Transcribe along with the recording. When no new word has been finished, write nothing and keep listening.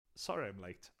Sorry I'm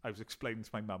late. I was explaining to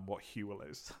my mum what Huel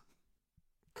is.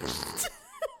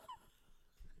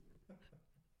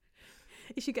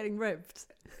 Is she getting ribbed?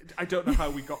 I don't know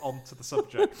how we got onto the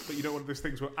subject, but you know, one of those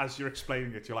things where as you're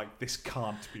explaining it, you're like, this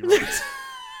can't be right.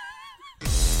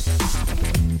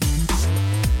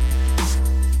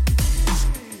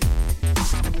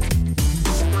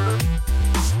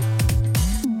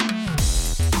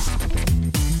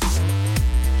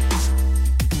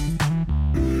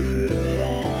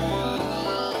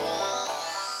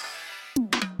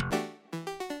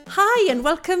 Hi and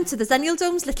welcome to the Zennial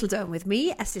Dome's Little Dome with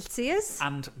me, Esil Sears.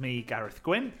 And me, Gareth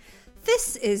Gwynn.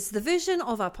 This is the version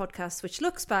of our podcast which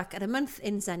looks back at a month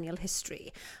in Zennial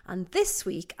history. And this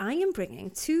week I am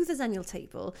bringing to the Zennial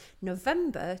table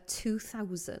November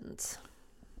 2000.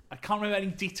 I can't remember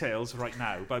any details right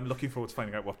now, but I'm looking forward to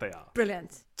finding out what they are.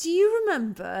 Brilliant. Do you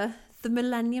remember the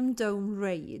Millennium Dome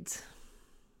raid?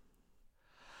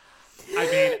 I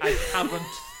mean, I haven't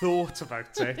thought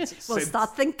about it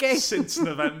Start thinking. Since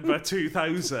November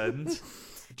 2000. Do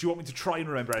you want me to try and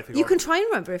remember anything? You can try and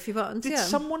remember if you want. Did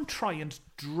someone try and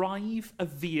drive a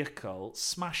vehicle,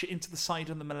 smash it into the side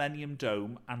of the Millennium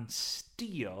Dome and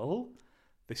steal?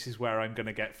 This is where I'm going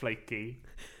to get flaky.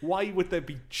 Why would there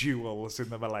be jewels in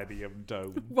the Millennium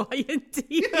Dome? Why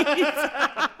indeed?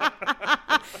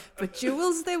 But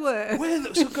jewels there were.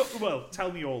 Well,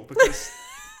 tell me all, because...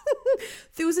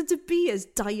 There was a De Beers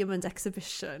diamond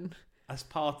exhibition. As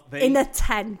part... In a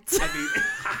tent. I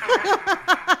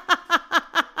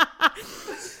mean...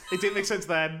 It didn't make sense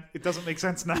then. It doesn't make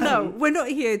sense now. No, we're not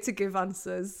here to give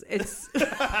answers. It's... We're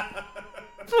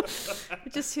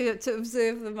just here to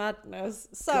observe the madness.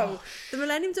 So, the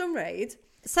Millennium Dome raid,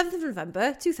 7th of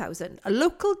November 2000, a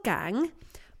local gang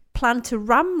planned to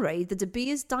ram raid the De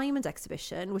Beers diamond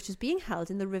exhibition, which was being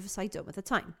held in the Riverside Dome at the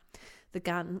time. The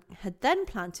gang had then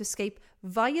planned to escape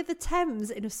via the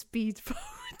Thames in a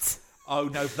speedboat. Oh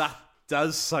no, that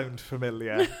does sound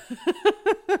familiar.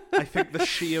 I think the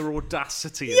sheer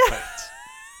audacity of it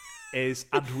is,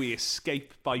 and we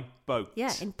escape by boat.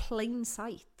 Yeah, in plain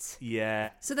sight.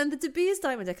 Yeah. So then the De Beers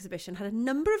diamond exhibition had a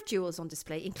number of jewels on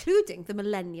display, including the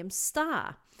Millennium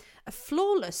Star, a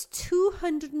flawless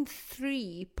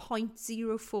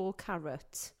 203.04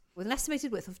 carat, with an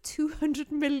estimated worth of £200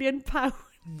 million.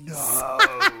 No.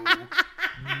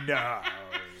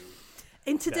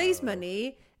 In today's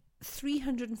money,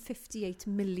 £358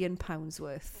 million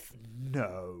worth.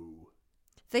 No.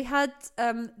 They had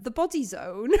the body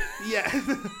zone. Yeah,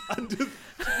 under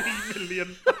 £3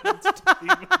 million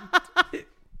diamond.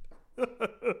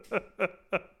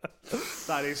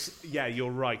 That is, yeah, you're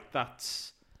right.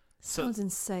 That's... Sounds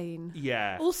insane.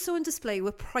 Yeah. Also on display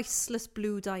were priceless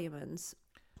blue diamonds.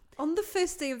 On the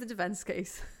first day of the defence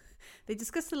case, they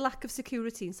discussed the lack of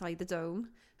security inside the dome.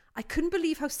 I couldn't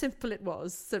believe how simple it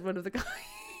was, said one of the guys.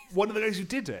 One of the guys who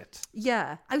did it?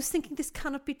 Yeah. I was thinking this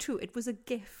cannot be true. It was a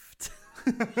gift.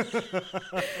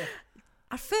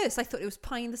 At first, I thought it was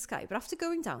pie in the sky, but after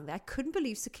going down there, I couldn't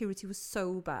believe security was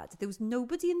so bad. There was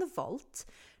nobody in the vault,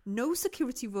 no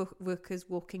security workers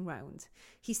walking round.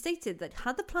 He stated that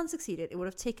had the plan succeeded, it would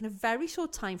have taken a very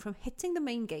short time from hitting the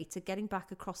main gate to getting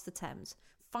back across the Thames.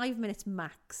 5 minutes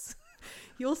max.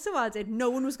 He also added no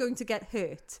one was going to get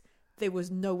hurt. There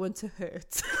was no one to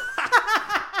hurt.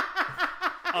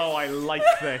 Oh, I like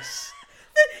this.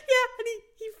 Yeah, and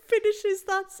he finishes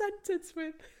that sentence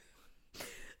with,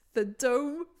 the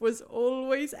dome was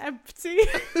always empty.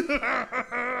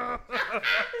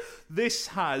 This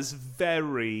has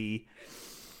very...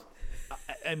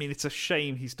 I mean, it's a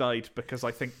shame he's died, because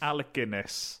I think Alec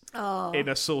Guinness, in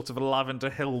a sort of Lavender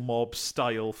Hill Mob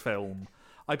style film,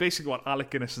 I basically want Alec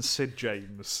Guinness and Sid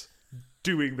James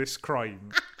doing this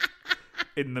crime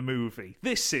in the movie.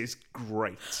 This is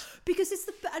great. Because it's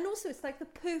like the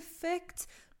perfect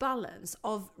balance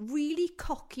of really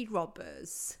cocky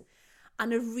robbers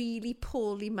and a really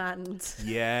poorly manned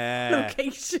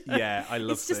location. Yeah, I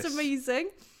love this. It's just amazing.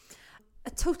 A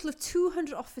total of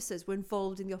 200 officers were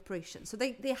involved in the operation. So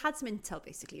they had some intel,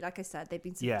 basically. Like I said, they'd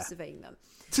been surveying them.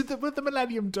 With the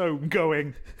Millennium Dome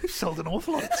going, we've sold an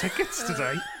awful lot of tickets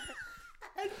today.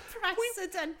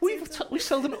 Unprecedented. We've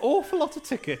sold an awful lot of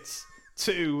tickets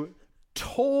to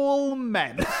tall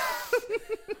men.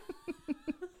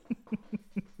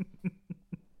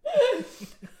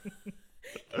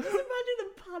 Can you imagine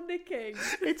them panicking?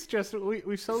 It's just,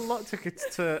 we've sold a lot of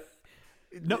tickets to...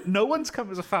 No one's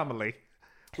come as a family.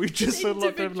 We've just sold a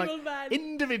lot of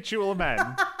individual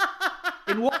men.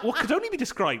 In what could only be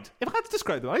described... If I had to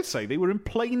describe them, I'd say they were in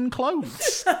plain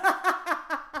clothes.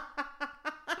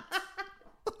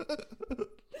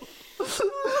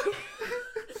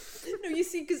 No, you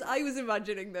see, because I was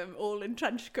imagining them all in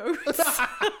trench coats.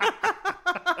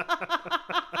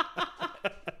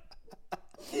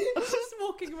 Just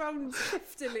walking around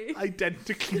shiftily.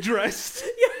 Identically dressed.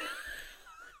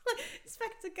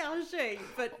 Inspector Gaucher,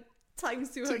 but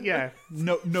times 200. So, yeah,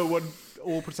 no one,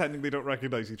 all pretending they don't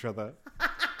recognise each other.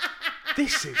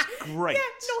 This is great. Yeah,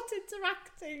 not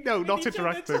interacting. No, with not each other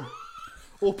interacting. at all.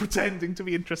 Or pretending to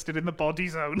be interested in the body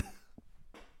zone.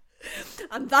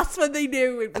 And that's when they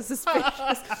knew it was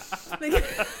suspicious.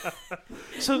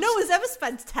 So, no one's ever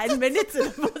spent 10 minutes in a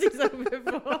body zone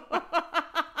before.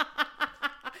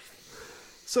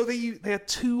 So they had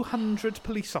 200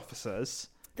 police officers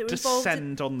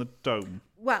descend on the dome.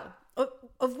 Well,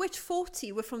 of which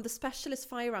 40 were from the Specialist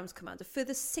Firearms Command. A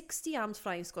further 60 armed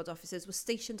flying squad officers were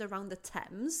stationed around the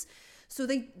Thames. So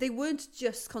they weren't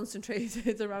just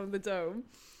concentrated around the dome.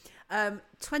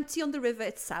 20 on the river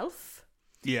itself.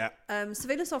 Yeah.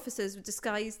 Surveillance officers were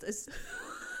disguised as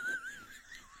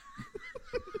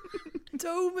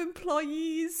dome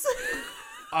employees.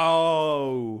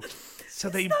 Oh. So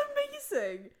Isn't that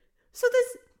amazing? So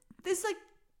there's like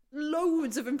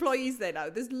loads of employees there now.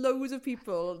 There's loads of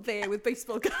people there with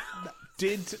baseball caps.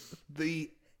 Did the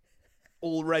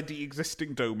already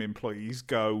existing dome employees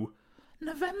go,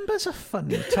 November's a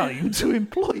funny time to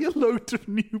employ a load of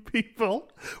new people.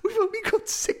 We've only got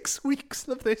 6 weeks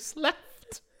of this left.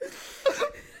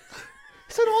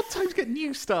 It's an odd time to get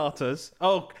new starters.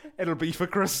 Oh, it'll be for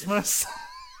Christmas.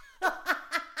 There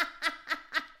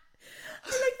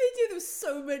was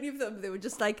so many of them. They were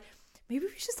just like, maybe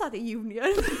we should start a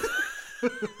union.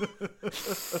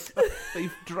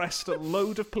 They've dressed a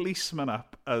load of policemen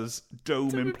up as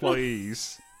dome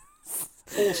employees.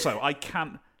 Also, I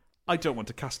don't want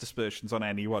to cast aspersions on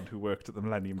anyone who worked at the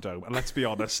Millennium Dome. And let's be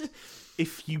honest,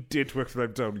 if you did work for the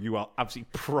Dome, you are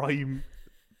absolutely prime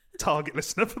target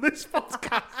listener for this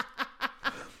podcast.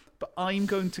 But I'm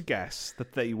going to guess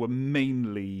that they were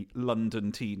mainly London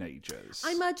teenagers.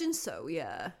 I imagine so,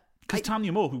 yeah. Because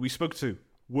Tanya Moore, who we spoke to,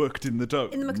 worked in the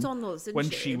Dome. In the McDonald's, didn't when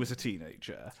she? she was a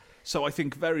teenager. So I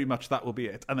think very much that will be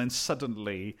it. And then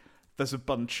suddenly there's a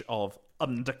bunch of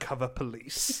undercover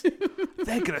police.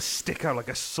 They're going to stick out like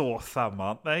a sore thumb,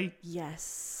 aren't they?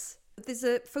 Yes. There's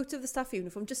a photo of the staff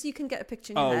uniform, just so you can get a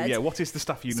picture in your head. Oh, yeah. What is the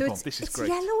staff uniform? So this is it's great.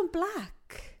 yellow and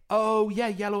black. Oh, yeah.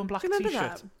 Yellow and black Do you remember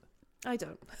T-shirt. that? I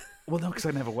don't. Well, no, because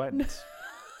I never went.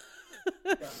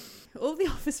 All the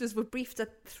officers were briefed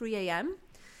at 3 a.m.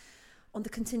 on the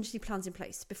contingency plans in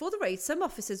place. Before the raid, some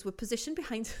officers were positioned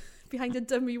behind a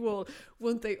dummy wall.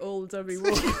 Weren't they all dummy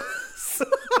walls?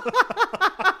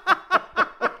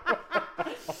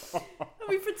 Are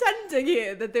we pretending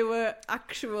here that they were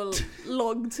actual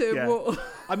long-term walls?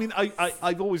 I mean,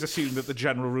 I've always assumed that the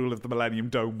general rule of the Millennium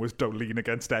Dome was don't lean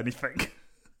against anything.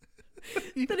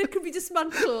 That it could be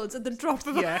dismantled at the drop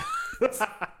of a hat.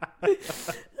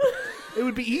 It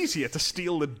would be easier to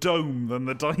steal the dome than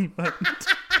the diamond.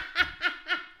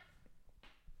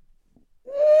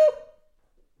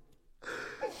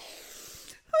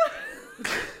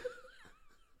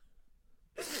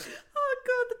 Oh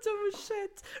god, the dome was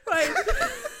shit. Right.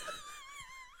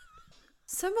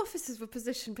 Some officers were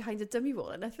positioned behind a dummy wall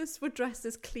and others were dressed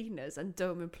as cleaners and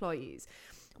dome employees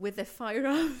with their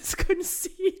firearms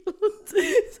concealed.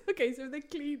 Okay, so they're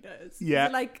cleaners. Yeah.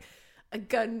 They're like a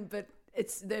gun, but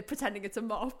they're pretending it's a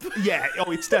mop. Yeah,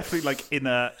 it's definitely like in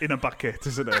a bucket,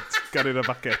 isn't it? Gun in a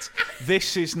bucket.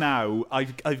 This is now,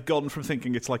 I've gone from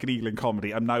thinking it's like an Ealing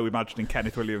comedy, I'm now imagining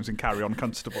Kenneth Williams in Carry On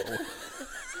Constable,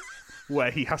 where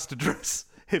he has to dress,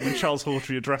 him and Charles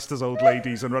Hawtrey are dressed as old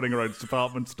ladies and running around his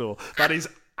department store. That is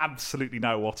absolutely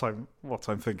now what I'm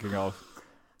thinking of.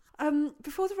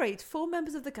 Before the raid, 4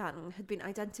 members of the gang had been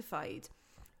identified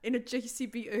in a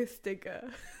JCB earth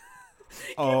digger.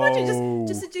 Can you imagine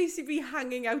just a JCB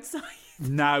hanging outside?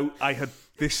 Now I had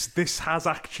this has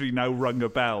actually now rung a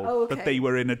bell that they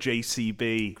were in a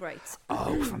JCB. Great.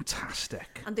 Oh,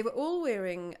 fantastic. And they were all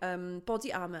wearing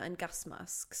body armour and gas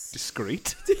masks.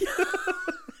 Discreet.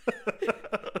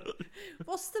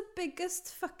 What's the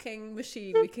biggest fucking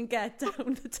machine we can get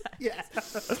down the test? Yeah.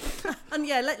 And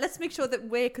yeah, let's make sure that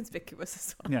we're conspicuous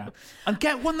as well. Yeah. And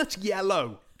get one that's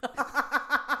yellow.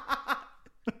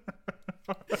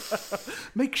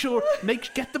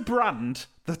 Get the brand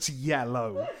that's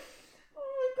yellow.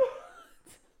 Oh my god.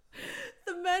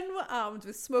 The men were armed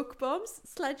with smoke bombs,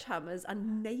 sledgehammers,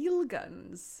 and nail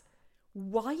guns.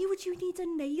 Why would you need a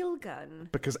nail gun?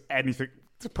 Because anything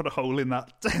to put a hole in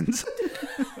that tent.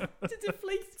 To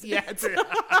deflate it. Yeah.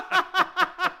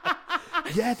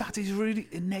 Yeah, that is really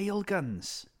nail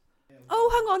guns. Oh,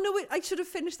 hang on. No, wait. I should have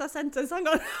finished that sentence. Hang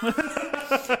on. No,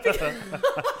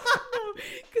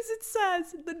 because it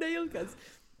says the nail guns.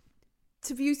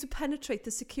 to be used to penetrate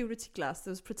the security glass that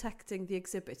was protecting the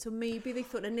exhibit. So maybe they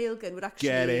thought a nail gun would actually...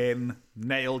 Get in,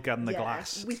 nail gun the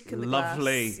glass. Weaken the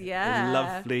Lovely. glass. Yeah.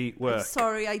 Lovely work. I'm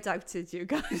sorry I doubted you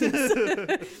guys.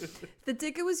 The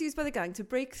digger was used by the gang to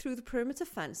break through the perimeter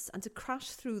fence and to crash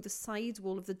through the side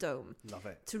wall of the dome. Love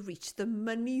it. To reach the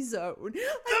money zone. It's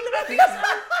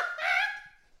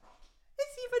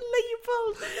even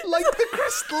labelled. Like the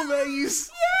crystal maze.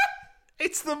 Yeah.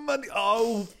 It's the money.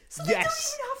 Oh, So yes. they don't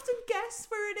even have to guess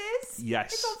where it is.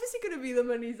 Yes. It's obviously going to be the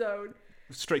money zone.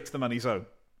 Straight to the money zone.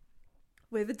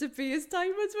 Where the De Beers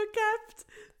diamonds were kept.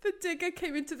 The digger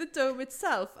came into the dome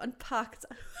itself and parked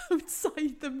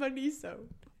outside the money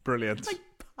zone. Brilliant. Like,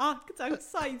 parked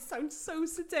outside sounds so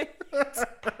sedate.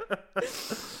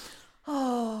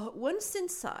 Once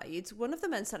inside, one of the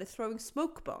men started throwing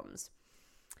smoke bombs,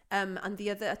 and the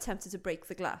other attempted to break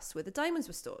the glass where the diamonds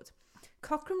were stored.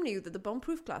 Cockram knew that the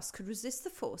bomb-proof glass could resist the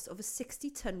force of a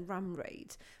 60-ton ram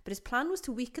raid, but his plan was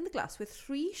to weaken the glass with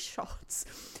 3 shots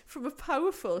from a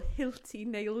powerful Hilti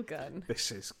nail gun.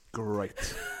 This is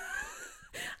great.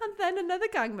 And then another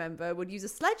gang member would use a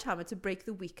sledgehammer to break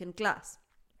the weakened glass.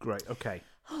 Great, okay.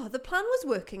 The plan was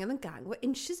working, and the gang were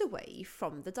inches away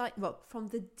from the from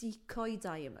the decoy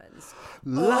diamonds.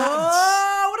 Lads!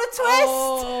 Oh, what a twist!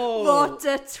 Oh. What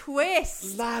a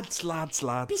twist! Lads.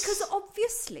 Because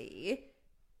obviously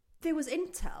there was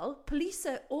intel, police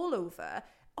are all over.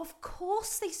 Of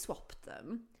course they swapped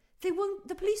them.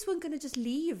 The police weren't going to just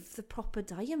leave the proper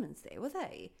diamonds there, were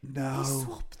they? No. They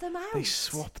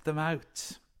swapped them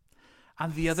out.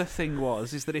 And the other thing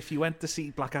is that if you went to see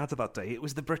Blackadder that day, it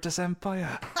was the British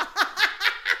Empire.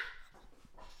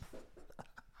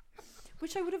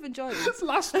 Which I would have enjoyed.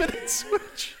 Last minute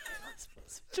switch.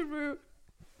 True.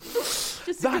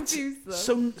 Just to confuse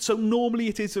them. So normally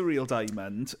it is a real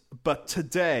diamond, but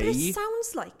today... But it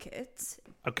sounds like it.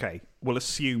 Okay, we'll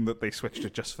assume that they switched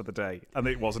it just for the day, and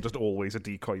it wasn't just always a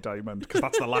decoy diamond, because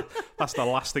that's the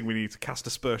last thing we need to cast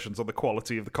aspersions on the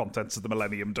quality of the contents of the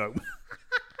Millennium Dome.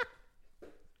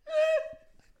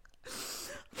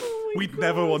 We'd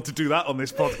never want to do that on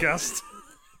this podcast.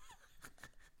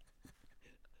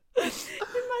 Imagine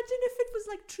if it was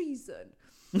like treason.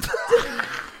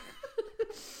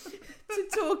 To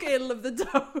talk ill of the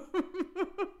dome.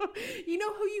 You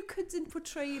know how you couldn't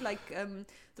portray like the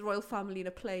royal family in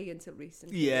a play until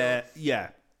recently? Yeah.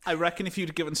 I reckon if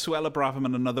you'd given Suella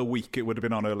Braverman another week, it would have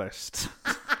been on her list.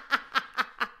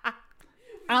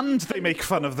 And they make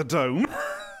fun of the dome.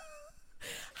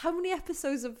 How many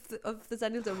episodes of the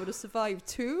Zenial Dome would have survived?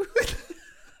 2?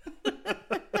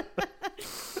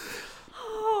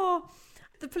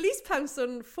 The police pounced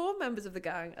on 4 members of the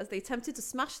gang as they attempted to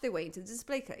smash their way into the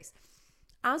display case.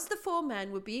 As the 4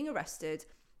 men were being arrested,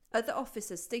 other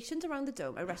officers stationed around the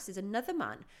dome arrested another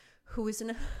man who was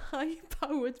in a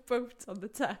high-powered boat on the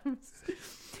Thames.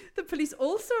 The police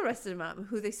also arrested a man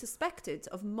who they suspected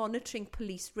of monitoring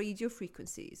police radio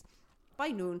frequencies. By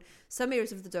noon, some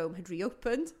areas of the dome had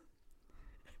reopened.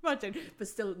 Imagine, but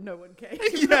still no one came.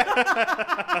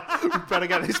 Yeah. We better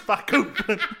get this back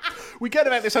open. We get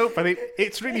about this open.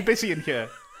 It's really busy in here.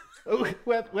 Oh,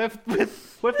 where have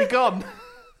they gone?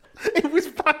 It was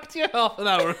packed here half an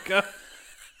hour ago.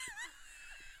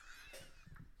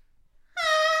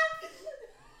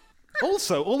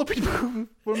 Also, all the people who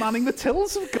were manning the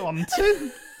tills have gone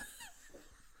too.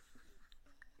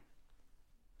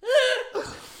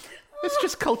 It's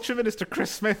just Culture Minister Chris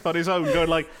Smith on his own going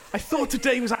like, I thought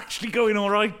today was actually going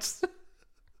all right.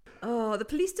 The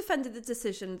police defended the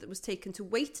decision that was taken to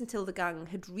wait until the gang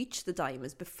had reached the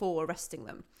diamonds before arresting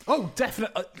them. Oh,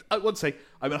 definitely. I would say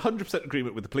I'm in 100%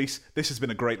 agreement with the police. This has been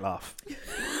a great laugh.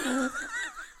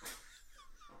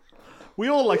 We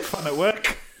all like fun at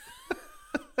work.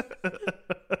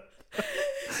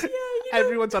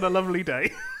 Everyone's had a lovely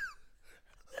day.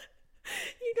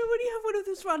 You know when you have one of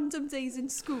those random days in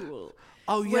school?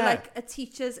 Oh, yeah. Where, like, a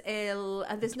teacher's ill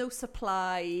and there's no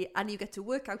supply and you get to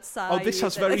work outside. Oh, this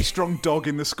has very strong dog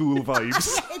in the school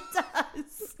vibes. It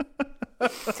does.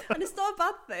 And it's not a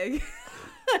bad thing.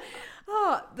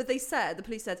 But the police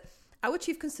said, our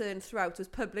chief concern throughout was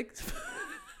public safety.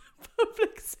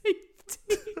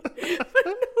 But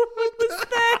no one was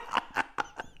there.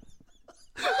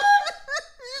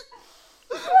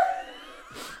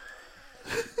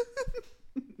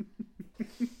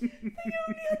 They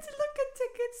only had to look at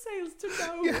ticket sales to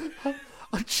know. Yeah.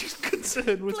 Our chief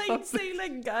concern was Plain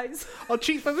sailing, guys. Our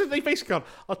chief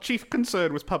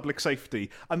concern was public safety,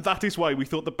 and that is why we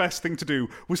thought the best thing to do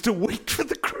was to wait for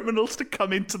the criminals to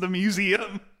come into the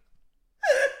museum.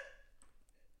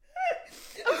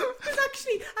 But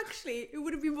actually, actually, it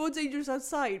would have been more dangerous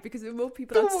outside because there were more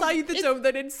people outside the dome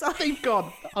than inside. They've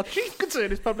gone, our chief concern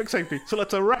is public safety, so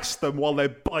let's arrest them while they're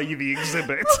by the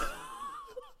exhibit.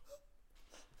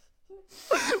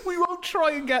 We won't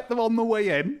try and get them on the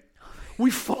way in.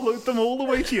 We followed them all the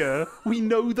way here. We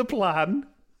know the plan.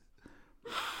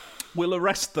 We'll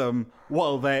arrest them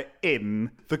while they're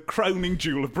in the crowning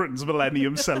jewel of Britain's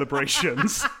Millennium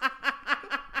celebrations.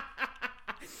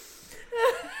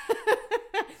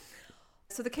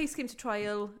 So the case came to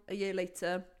trial a year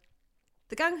later.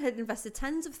 The gang had invested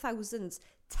tens of thousands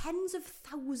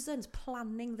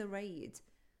planning the raid.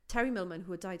 Terry Millman,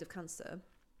 who had died of cancer,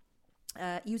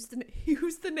 used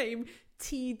the name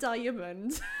T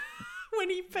Diamond when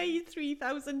he paid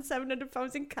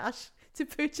 £3,700 in cash to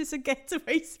purchase a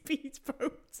getaway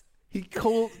speedboat. He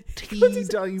called T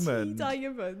Diamond. T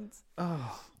Diamond.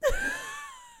 Oh.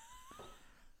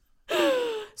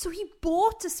 So he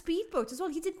bought a speedboat as well.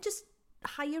 He didn't just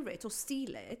hire it or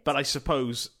steal it. But I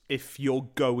suppose if you're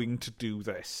going to do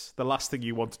this, the last thing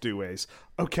you want to do is,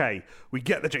 okay, we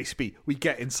get the JCB, we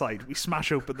get inside, we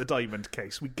smash open the diamond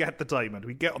case, we get the diamond,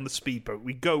 we get on the speedboat,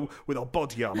 we go with our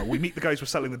body armour, we meet the guys we're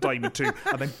selling the diamond to,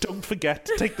 and then don't forget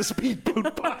to take the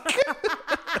speedboat back.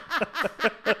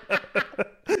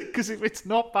 Because if it's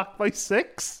not back by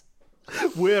 6,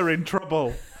 we're in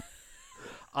trouble.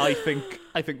 I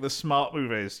think the smart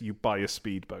move is you buy a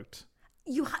speedboat.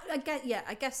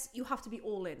 I guess you have to be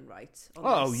all in, right?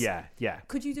 Oh, this. Yeah.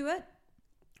 Could you do it?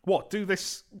 What, do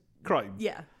this crime?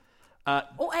 Yeah.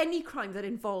 Or any crime that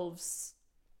involves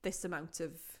this amount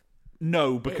of...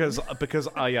 No, because I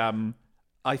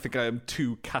think I am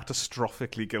too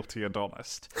catastrophically guilty and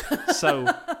honest. So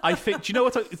I think, do you know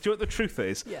what the truth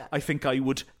is? Yeah. I think I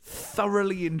would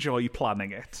thoroughly enjoy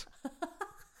planning it.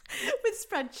 With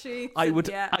spreadsheets. I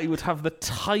would have the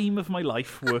time of my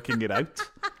life working it out.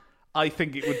 I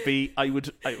think it would be, I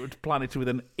would plan it to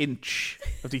within an inch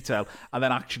of detail, and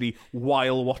then actually,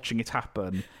 while watching it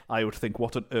happen, I would think,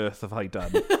 what on earth have I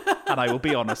done? And I will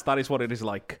be honest, that is what it is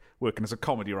like working as a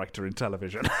comedy writer in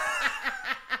television. At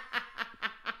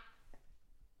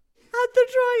the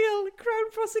trial,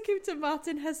 Crown Prosecutor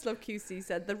Martin Heslop QC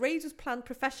said the raid was planned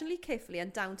professionally, carefully,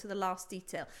 and down to the last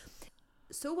detail.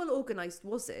 So well organised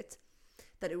was it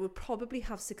that it would probably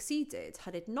have succeeded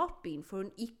had it not been for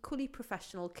an equally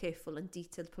professional, careful and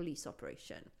detailed police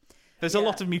operation. There's a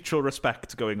lot of mutual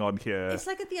respect going on here. It's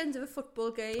like at the end of a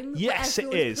football game. Yes,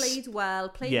 it is. Played well,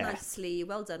 played nicely,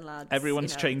 well done, lads.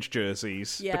 Everyone's changed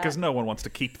jerseys because no one wants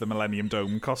to keep the Millennium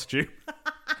Dome costume.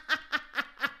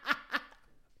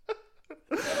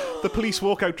 The police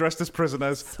walk out dressed as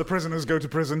prisoners. The prisoners go to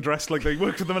prison dressed like they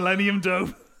worked at the Millennium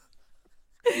Dome.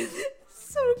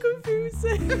 So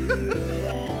confusing.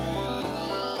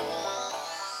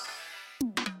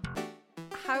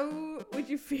 How would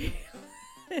you feel?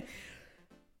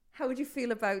 How would you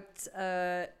feel about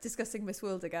discussing Miss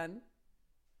World again?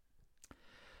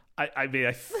 I mean,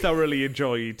 I thoroughly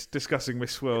enjoyed discussing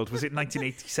Miss World. Was it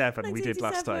 1987 we did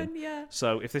last time? Yeah.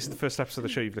 So if this is the first episode of the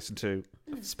show you've listened to,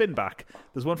 spin back.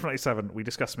 There's one from 1987. We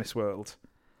discussed Miss World.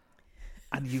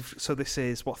 And so this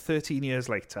is, 13 years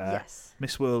later? Yes.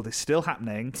 Miss World is still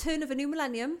happening. Turn of a new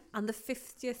millennium and the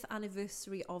 50th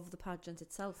anniversary of the pageant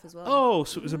itself as well. Oh,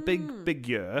 so it was a big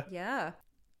year. Yeah.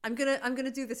 I'm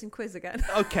gonna do this in quiz again.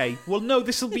 Okay. Well, no,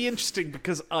 this will be interesting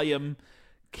because I am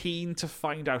keen to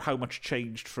find out how much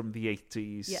changed from the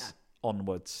 80s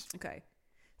onwards. Okay.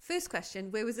 First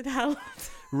question, where was it held?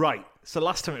 Right. So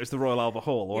last time it was the Royal Albert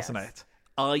Hall, wasn't Yes. it?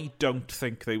 I don't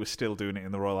think they were still doing it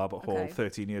in the Royal Albert Hall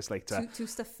 13 years later. Too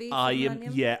stuffy. I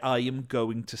am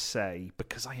going to say,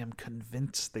 because I am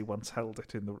convinced they once held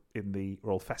it in the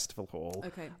Royal Festival Hall.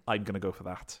 Okay. I'm going to go for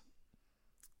that.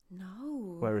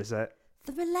 No. Where is it?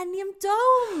 The Millennium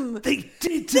Dome. They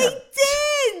did. They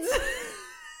did.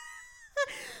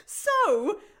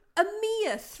 So, a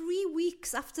mere 3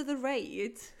 weeks after the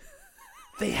raid,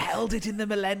 they held it in the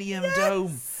Millennium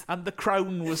Dome, and the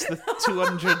crown was the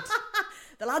 200.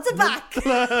 The lads are back.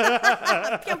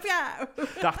 Pew, pew.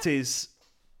 That is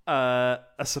a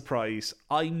surprise.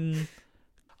 I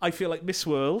feel like Miss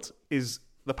World is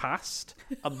the past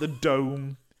and the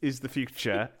Dome is the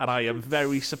future, and I am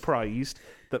very surprised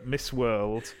that Miss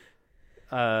World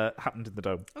happened in the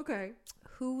Dome. Okay.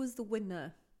 Who was the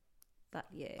winner that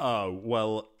year? Oh,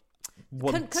 well,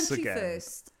 Country again.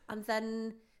 first, and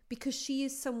then because she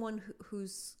is someone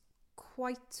who's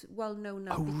quite well known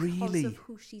now because of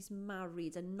who she's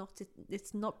married, and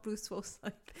it's not Bruce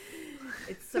Forsyth.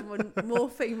 It's someone more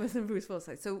famous than Bruce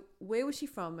Forsyth. So where was she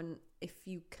from, and if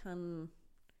you can...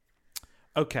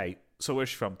 Okay, so where's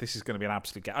she from? This is going to be an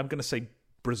absolute guess. I'm going to say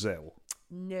Brazil.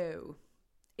 No.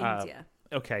 India.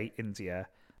 Okay, India.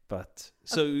 But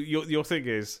so your thing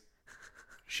is,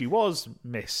 she was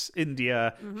Miss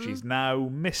India. Mm-hmm. She's now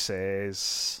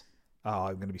Mrs. Oh,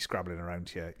 I'm going to be scrabbling around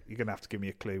here. You're going to have to give me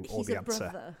a clue or the answer.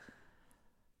 Brother.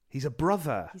 He's a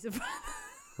brother. He's a brother.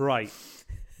 Right.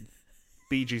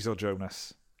 Bee Gees or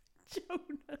Jonas?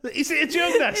 Jonas. Is it a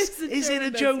Jonas? Is it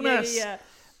a Jonas? Yeah.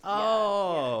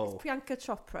 Oh. Yeah. It's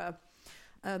Priyanka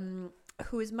Chopra,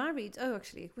 who is married. Oh,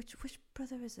 actually, which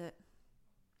brother is it?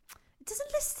 It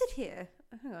doesn't list it here.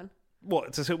 Hang on.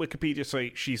 What? Does Wikipedia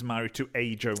say she's married to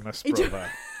a Jonas brother?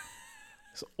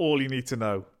 That's all you need to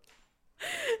know.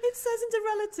 It says into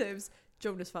relatives,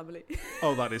 Jonas family.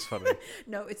 Oh, that is funny.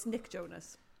 No, it's Nick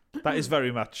Jonas. That is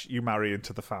very much you marry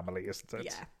into the family, isn't it?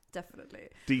 Yeah, definitely.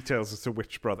 Details as to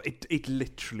which brother. It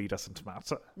literally doesn't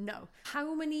matter. No.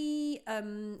 How many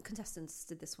contestants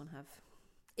did this one have?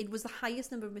 It was the highest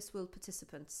number of Miss World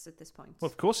participants at this point. Well,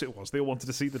 of course it was. They all wanted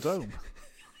to see the dome.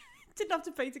 Didn't have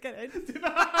to pay to get in.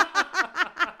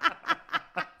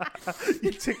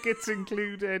 Your tickets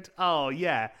included. Oh,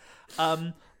 yeah.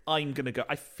 I'm going to go.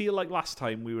 I feel like last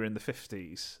time we were in the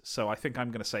 50s, so I think I'm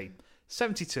going to say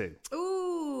 72.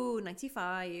 Ooh,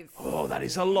 95. Oh, that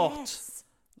is a lot. Yes.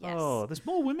 Oh, there's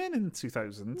more women in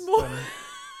 2000.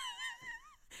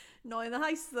 Not in the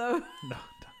heist, though. No.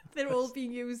 They're all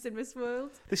being used in Miss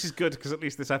World. This is good because at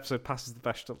least this episode passes the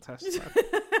Bechdel test.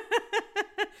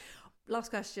 Last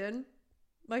question.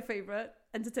 My favourite.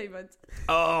 Entertainment.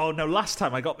 Oh, no. Last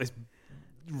time I got this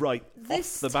right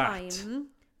This off the bat. This time,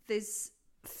 there's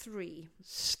 3.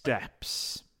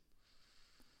 Steps.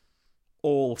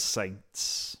 All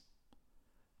Saints.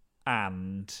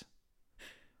 And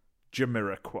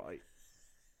Jamiroquai.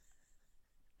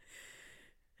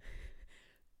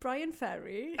 Brian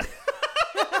Ferry.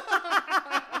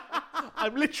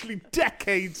 I'm literally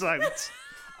decades out.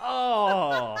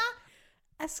 Oh.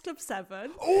 S Club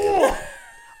 7.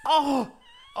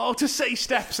 Oh, to say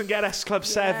Steps and get S Club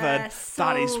 7, so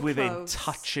that is within close.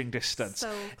 touching distance.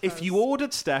 So if close. you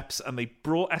ordered Steps and they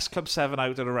brought S Club 7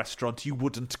 out at a restaurant, you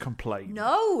wouldn't complain.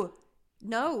 No.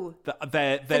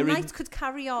 They're The in, night could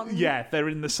carry on. yeah, they're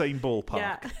in the same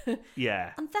ballpark. Yeah.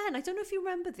 Yeah. And then, I don't know if you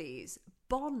remember these.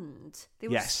 Bond. They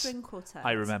were Yes. string quartet.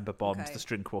 I remember Bond, Okay. the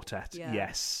string quartet. Yeah.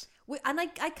 Yes. And I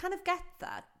kind of get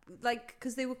that. Like,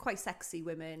 because they were quite sexy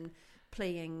women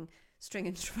playing string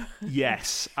instruments.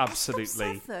 Yes,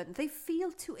 absolutely. S7, they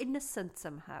feel too innocent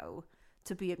somehow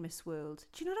to be at Miss World.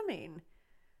 Do you know what I mean?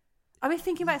 Am I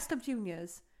thinking about S Club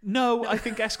Juniors? No, I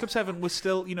think S Club 7 was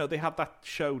still, they had that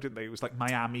show, didn't they? It was like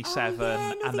Miami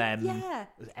 7 then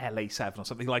LA 7 or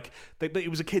something. Like, it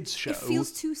was a kids' show. It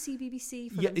feels too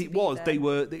CBBC for Yeah, them to it be was.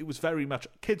 there. It was very much a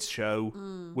kids' show,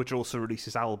 which also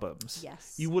releases albums.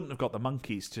 Yes. You wouldn't have got the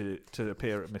Monkees to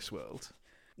appear at Miss World.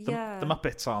 The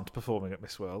Muppets aren't performing at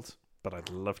Miss World, but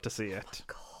I'd love to see it. Oh,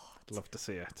 God. I'd love to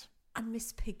see it. And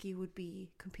Miss Piggy would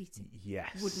be competing.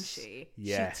 Yes. Wouldn't she?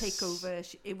 Yes. She'd take over.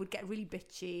 It would get really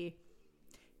bitchy.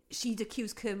 She'd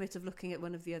accuse Kermit of looking at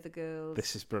one of the other girls.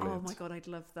 This is brilliant. Oh my God, I'd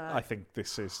love that. I think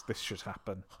this should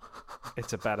happen.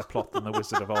 It's a better plot than the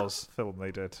Wizard of Oz film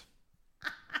they did.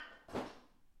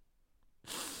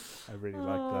 I really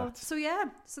like that. So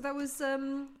that was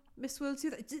Miss World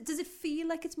 2. Does it feel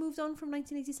like it's moved on from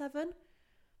 1987?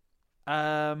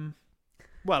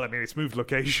 Well, I mean, it's moved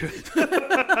location.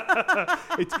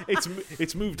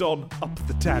 it's moved on up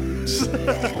the Thames.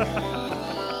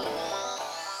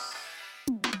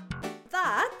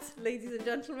 That, ladies and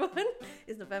gentlemen,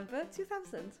 is November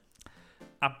 2000.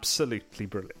 Absolutely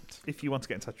brilliant. If you want to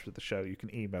get in touch with the show, you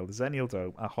can email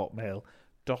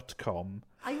zennialdome@hotmail.com.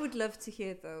 I would love to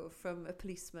hear, though, from a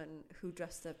policeman who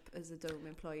dressed up as a Dome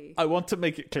employee. I want to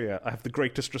make it clear, I have the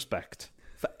greatest respect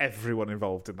for everyone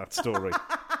involved in that story.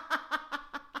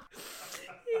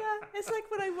 Yeah, it's like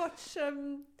when I watch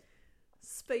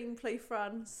Spain play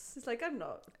France. It's like, I'm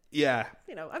not, Yeah.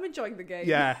 I'm enjoying the game.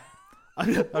 Yeah.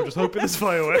 I'm just hoping there's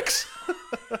fireworks.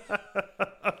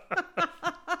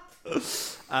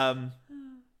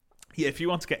 If you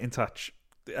want to get in touch,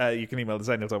 you can email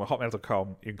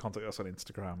zennialdome@hotmail.com. You can contact us on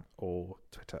Instagram or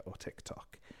Twitter or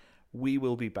TikTok. We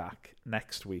will be back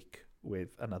next week with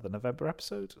another November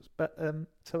episode. But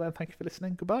till then, thank you for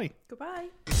listening. Goodbye. Goodbye.